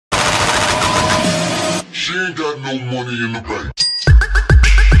She ain't got no money in the bank.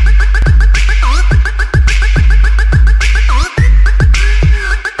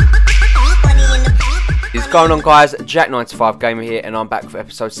 What's going on, guys? Jack95 Gamer here, and I'm back for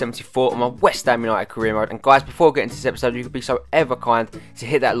episode 74 on my West Ham United career mode. And guys, before we get into this episode, you could be so ever kind to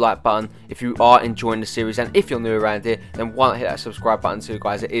hit that like button if you are enjoying the series, and if you're new around here, then why not hit that subscribe button too,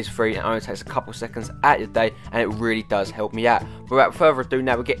 guys? It is free and only takes a couple seconds out your day, and it really does help me out. But without further ado,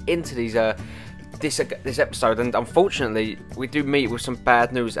 now we get into these this episode, and unfortunately we do meet with some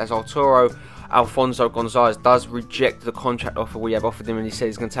bad news as Alfonso Gonzalez does reject the contract offer we have offered him, and he said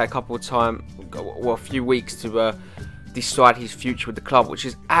he's going to take a few weeks to decide his future with the club, which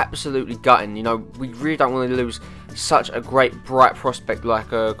is absolutely gutting. You know, we really don't want to lose such a great, bright prospect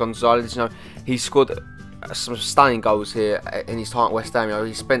like Gonzalez. You know, he scored some stunning goals here in his time at West Ham. You know,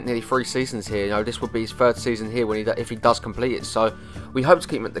 he spent nearly 3 seasons here. You know, this would be his 3rd season here if he does complete it. So we hope to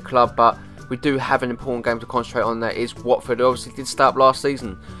keep him at the club, but we do have an important game to concentrate on. That is Watford. They obviously did start last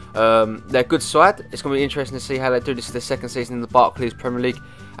season. They're a good side. It's going to be interesting to see how they do. This is their 2nd season in the Barclays Premier League,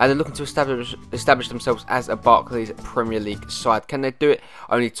 and they're looking to establish themselves as a Barclays Premier League side. Can they do it?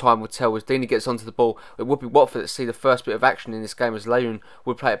 Only time will tell. As Deeney gets onto the ball, it would be Watford that see the first bit of action in this game, as Leon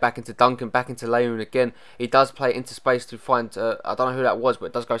would play it back into Duncan, back into Leon again. He does play it into space to find, I don't know who that was, but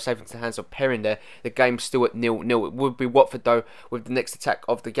it does go safe into the hands of Perrin there. The game's still at 0-0. It would be Watford, though, with the next attack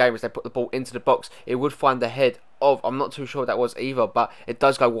of the game as they put the ball into the box. It would find the head of, I'm not too sure what that was either, but it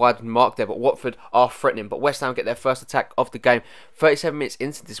does go wide and marked there, but Watford are threatening. But West Ham get their first attack of the game 37 minutes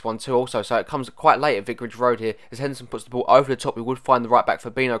into this one too also, so it comes quite late at Vicarage Road here as Henderson puts the ball over the top. We would find the right back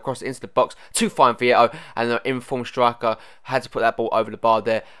Fabinho across it into the box to find Vieto, and the informed striker had to put that ball over the bar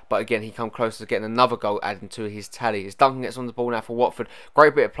there, but again he come closer to getting another goal added to his tally as Duncan gets on the ball now for Watford.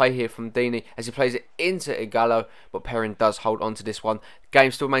 Great bit of play here from Deeney as he plays it into Igalo, but Perrin does hold on to this one.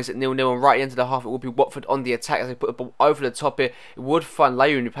 Game still remains at 0-0, and right at the end of the half it will be Watford on the attack as they put the ball over the top here. It would find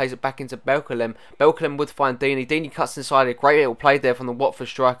Leon, who plays it back into Belkalem. Belkalem would find Deeney. Deeney cuts inside. A great little play there from the Watford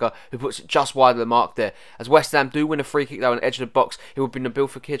striker, who puts it just wide of the mark there. As West Ham do win a free kick though on the edge of the box, it would be Nabil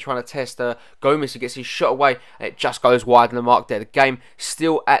Fekir trying to test Gomez, who gets his shot away, and it just goes wide of the mark there. The game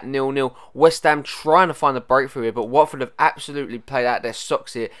still at 0-0. West Ham trying to find a breakthrough here, but Watford have absolutely played out their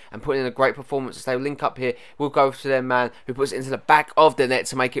socks here and put in a great performance as they link up here. We'll go to their man, who puts it into the back of the net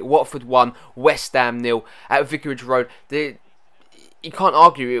to make it Watford 1, West Ham 0 at Vicarage Road. You can't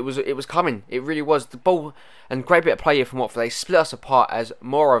argue, it was coming. It really was. The ball, and great bit of play here from Watford. They split us apart as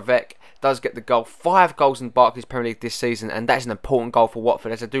Moravec does get the goal. 5 goals in Barclays Premier League this season, and that's an important goal for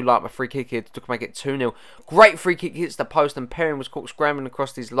Watford, as I do like my free kick here to make it 2-0. Great free kick, hits the post, and Perrin was caught scrambling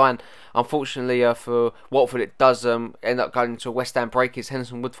across his line. Unfortunately for Watford, it does end up going into a West Ham break as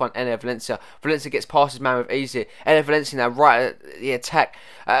Henderson would find Enner Valencia. Valencia gets past his man with ease here. Enner Valencia now right at the attack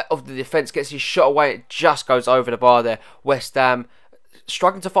of the defence, gets his shot away. It just goes over the bar there. West Ham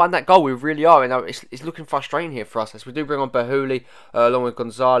struggling to find that goal. We really are, and it's looking frustrating here for us as we do bring on Bahuli along with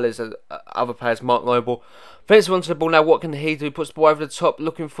Gonzalez and other players, Mark Noble. Vince onto the ball now. What can he do? He puts the ball over the top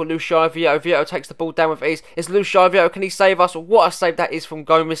looking for Luciano Vieto. Vieto takes the ball down with ease. It's Luciano Vieto. Can he save us? What a save that is from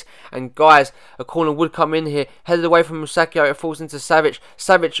Gomez. And guys, a corner would come in here, headed away from Musacchio. It falls into Savage.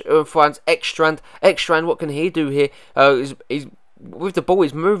 Savage finds Ekstrand. Ekstrand, what can he do here? He's with the ball,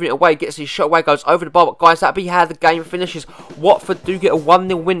 he's moving it away, gets his shot away, goes over the bar. But guys, that'll be how the game finishes. Watford do get a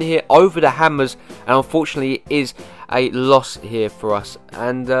 1-0 win here over the Hammers, and unfortunately it is a loss here for us,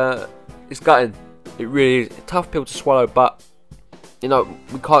 and it's gutting. It really is a tough pill to swallow, but you know,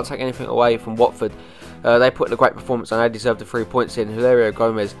 we can't take anything away from Watford. They put in a great performance and they deserve the 3 points in. Hilario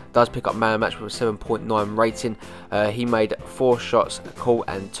Gomez does pick up man of the match with a 7.9 rating. He made 4 shots caught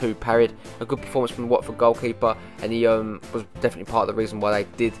and 2 parried. A good performance from the Watford goalkeeper, and he was definitely part of the reason why they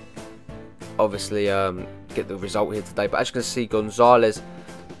did obviously get the result here today. But as you can see, Gonzalez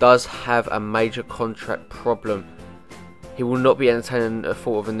does have a major contract problem. He will not be entertaining a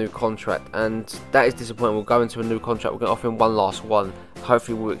thought of a new contract, and that is disappointing. We'll go into a new contract. We're going to offer him one last one.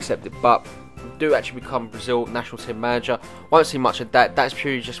 Hopefully we'll accept it, but do actually become Brazil national team manager. Won't see much of that. That's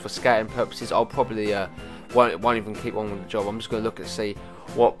purely just for scouting purposes. I'll probably won't even keep on with the job. I'm just going to look and see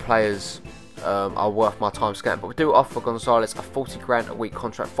what players are worth my time scouting. But we do offer Gonzalez a 40 grand a week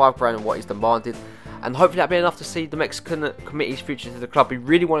contract, 5 grand on what is demanded, and hopefully that'll be enough to see the Mexican committee's future to the club. We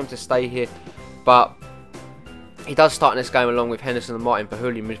really want him to stay here, but he does start in this game along with Henderson and Martin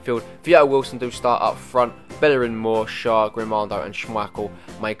Bahuli in midfield. Vieto Wilson do start up front. Bellerin, Moore, Shah, Grimando and Schmeichel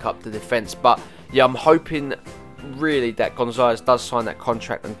make up the defence. But yeah, I'm hoping really that Gonzalez does sign that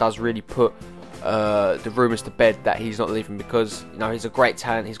contract and does really put the rumours to bed that he's not leaving, because you know he's a great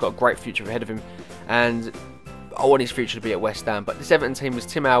talent, he's got a great future ahead of him, and I want his future to be at West Ham. But this Everton team was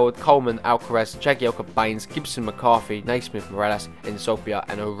Tim Howard, Coleman, Alcaraz, Jagielka, Baines, Gibson, McCarthy, Naismith, Morales, Nzobia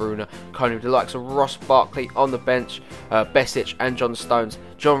and Aruna Coney, with the likes of Ross Barkley on the bench, Besic and John Stones.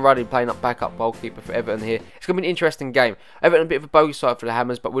 John Ruddy playing up backup goalkeeper for Everton here. It's going to be an interesting game. Everton a bit of a bogey side for the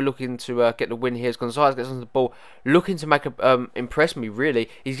Hammers, but we're looking to get the win here as Gonzalez gets on the ball, looking to make impress me really.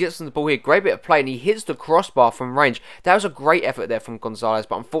 He gets on the ball here, great bit of play, and he hits the crossbar from range. That was a great effort there from Gonzalez,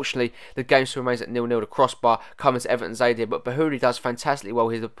 but unfortunately the game still remains at 0-0. The crossbar coming to Everton's aid here, but Bahuli does fantastically well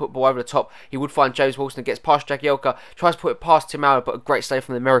here to put the ball over the top. He would find James Wilson, gets past Jagielka, tries to put it past Tim Howard, but a great save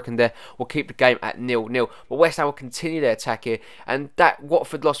from the American there will keep the game at 0-0. But West Ham will continue their attack here, and that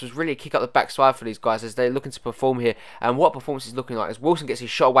Watford loss was really a kick up the backside for these guys as they're looking to perform here. And what performance is looking like as Wilson gets his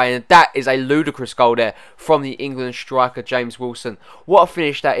shot away, and that is a ludicrous goal there from the England striker James Wilson. What a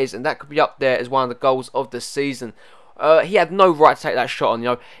finish that is, and that could be up there as one of the goals of the season. He had no right to take that shot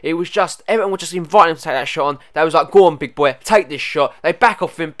on, It was just, everyone was just inviting him to take that shot on. They was like, go on, big boy, take this shot. They back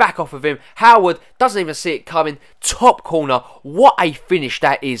off of him. Howard doesn't even see it coming. Top corner. What a finish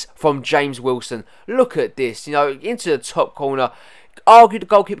that is from James Wilson. Look at this, into the top corner. Argued the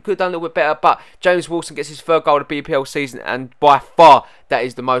goalkeeper could have done a little bit better, but James Wilson gets his third goal of the BPL season, and by far that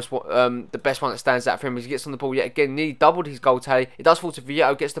is the best one that stands out for him. As he gets on the ball yet again, nearly doubled his goal tally. It does fall to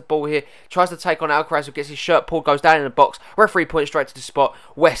Vieto, gets the ball here, tries to take on Alcaraz, who gets his shirt pulled, goes down in the box. Referee points straight to the spot.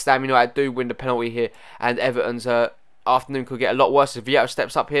 West Ham United do win the penalty here, and Everton's afternoon could get a lot worse as Vieto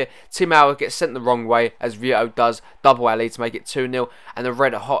steps up here. Tim Howard gets sent the wrong way as Vieto does double our lead to make it 2-0, and the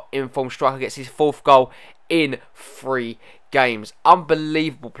red hot inform striker gets his fourth goal in 3 games.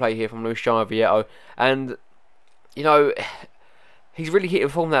 Unbelievable play here from Luciano Vieto, and he's really hitting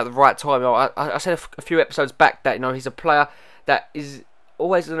form at the right time. I said a few episodes back that he's a player that is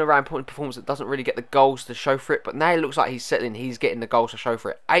always in around important performance that doesn't really get the goals to show for it, but now it looks like he's settling, he's getting the goals to show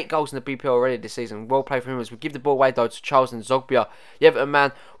for it. 8 goals in the BPL already this season. Well played for him as we give the ball away though to Charles Nzogbia. The Everton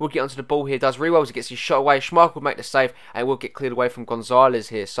man will get onto the ball here, does really well as he gets his shot away. Schmeichel will make the save and will get cleared away from Gonzalez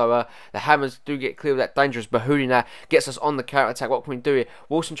here. So the Hammers do get clear of that dangerous Bahuli now, gets us on the counter attack. What can we do here?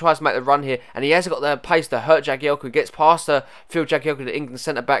 Wilson tries to make the run here, and he hasn't got the pace to hurt Jagielka. Gets past Phil Jagielka, the England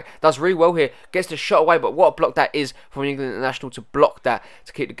centre back, does really well here, gets the shot away, but what a block that is from an England international to block that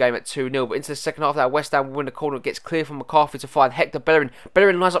to keep the game at 2-0. But into the second half, that West Ham will win the corner. It gets clear from McCarthy to find Hector Bellerin.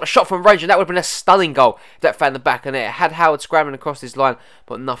 Bellerin lines up a shot from range, and that would have been a stunning goal if that found the back of it. Had Howard scrambling across his line,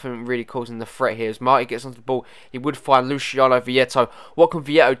 but nothing really causing the threat here. As Marty gets onto the ball, he would find Luciano Vieto. What can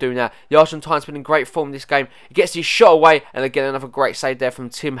Vieto do now? The Argentine's been in great form this game. He gets his shot away, and again another great save there from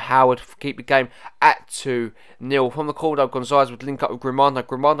Tim Howard to keep the game at 2-0. From the corner, Gonzalez would link up with Grimando.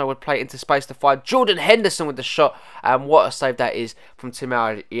 Grimando would play it into space to find Jordan Henderson with the shot, and what a save that is from Tim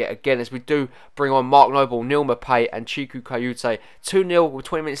Howard yet again, as we do bring on Mark Noble, Neil Maupay and Chiku Kayute. 2-0 with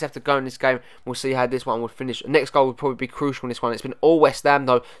 20 minutes left to go in this game. We'll see how this one will finish. The next goal would probably be crucial in this one. It's been all West Ham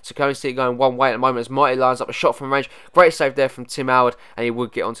though, so can only see it going one way at the moment as Marty lines up a shot from range. Great save there from Tim Howard, and he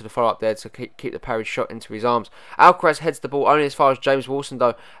would get onto the follow-up there to keep the parried shot into his arms. Alcaraz heads the ball only as far as James Wilson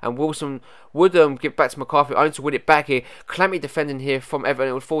though, and Wilson would give back to McCarthy, only to win it back here. Clammy defending here from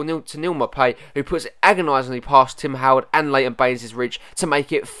Everton. It would fall to Neil Maupay, who puts it agonisingly past Tim Howard and Leighton Baines' reach to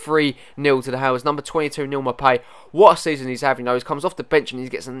make it 3-0 to the Hammers. Number 22, Neil Maupay. What a season he's having. He comes off the bench and he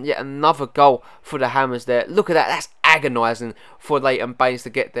gets yet another goal for the Hammers there. Look at that. That's agonising for Leighton Baines to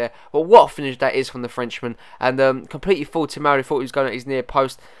get there. But what a finish that is from the Frenchman. And completely fooled Tim Howard. He thought he was going at his near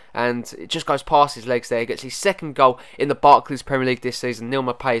post, and it just goes past his legs there. He gets his second goal in the Barclays Premier League this season. Neil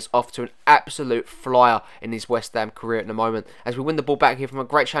Maupay is off to an absolute flyer in his West Ham career at the moment. As we win the ball back here from a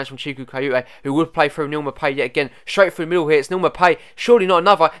great challenge from Chiku Kayute, who would play through Neil Maupay yet again. Straight through the middle here. It's Neil Maupay. Surely not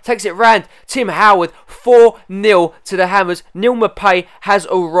another. Takes it round. Tim Howard. 4-0 to the Hammers. Neil Maupay has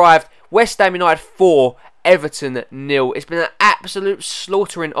arrived. West Ham United 4, Everton 0. It's been an absolute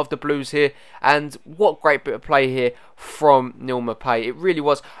slaughtering of the Blues here, and what great bit of play here from Neil Maupay. It really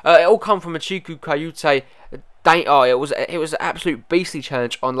was. It all come from a Chiku Kayute. It was an absolute beastly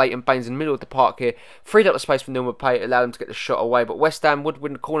challenge on Leighton Baines in the middle of the park here. Freed up the space for Neil Maupay, allowed him to get the shot away. But West Ham would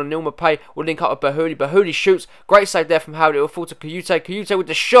win the corner. Neil Maupay would link up with Bahuli. Bahuli shoots. Great save there from Howard. It will fall to Kayute. Kayute with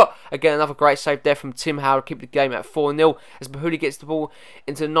the shot. Again, another great save there from Tim Howard. Keep the game at 4-0 as Bahuli gets the ball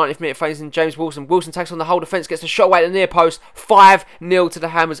into the 90th minute, facing James Wilson. Wilson takes on the whole defence, gets the shot away at the near post. 5-0 to the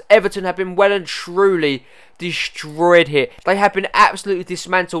Hammers. Everton have been well and truly destroyed here. They have been absolutely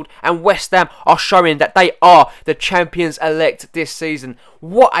dismantled, and West Ham are showing that they are the champions-elect this season.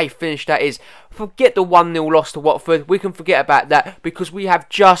 What a finish that is. Forget the 1-0 loss to Watford. We can forget about that because we have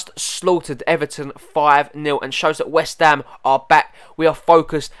just slaughtered Everton 5-0 and shows that West Ham are back. We are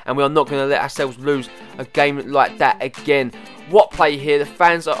focused and we are not going to let ourselves lose a game like that again. What play here. The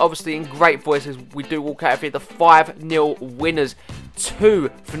fans are obviously in great voices. We do walk out of here the 5-0 winners. 2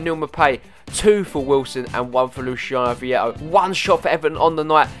 for Neil Maupay, 2 for Wilson and 1 for Luciano Vieto. 1 shot for Everton on the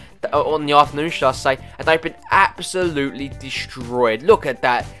night. On the afternoon, should I say, and they've been absolutely destroyed. Look at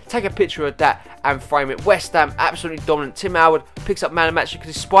that. Take a picture of that and frame it. West Ham absolutely dominant. Tim Howard picks up man of the match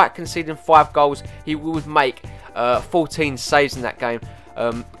because despite conceding 5 goals, he would make 14 saves in that game.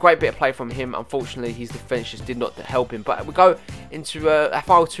 Great bit of play from him. Unfortunately, his defence just did not help him. But we go into our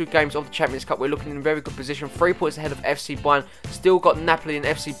final 2 games of the Champions Cup. We're looking in a very good position. 3 points ahead of FC Bayern. Still got Napoli and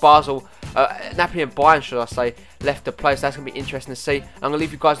FC Basel. Napoli and Bayern, should I say, left to play. So that's going to be interesting to see. I'm going to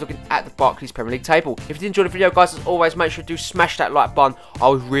leave you guys looking at the Barclays Premier League table. If you did enjoy the video, guys, as always, make sure to smash that like button. I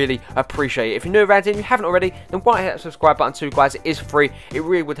would really appreciate it. If you're new around here and you haven't already, then why not hit that subscribe button too, guys. It is free. It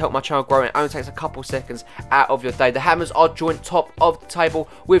really would help my channel grow, and it only takes a couple seconds out of your day. The Hammers are joint top of the table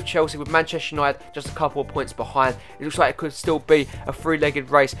with Chelsea, with Manchester United just a couple of points behind. It looks like it could still be a 3-legged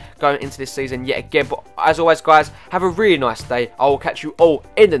race going into this season yet again. But as always, guys, have a really nice day. I will catch you all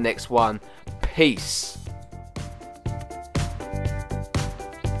in the next one. Peace.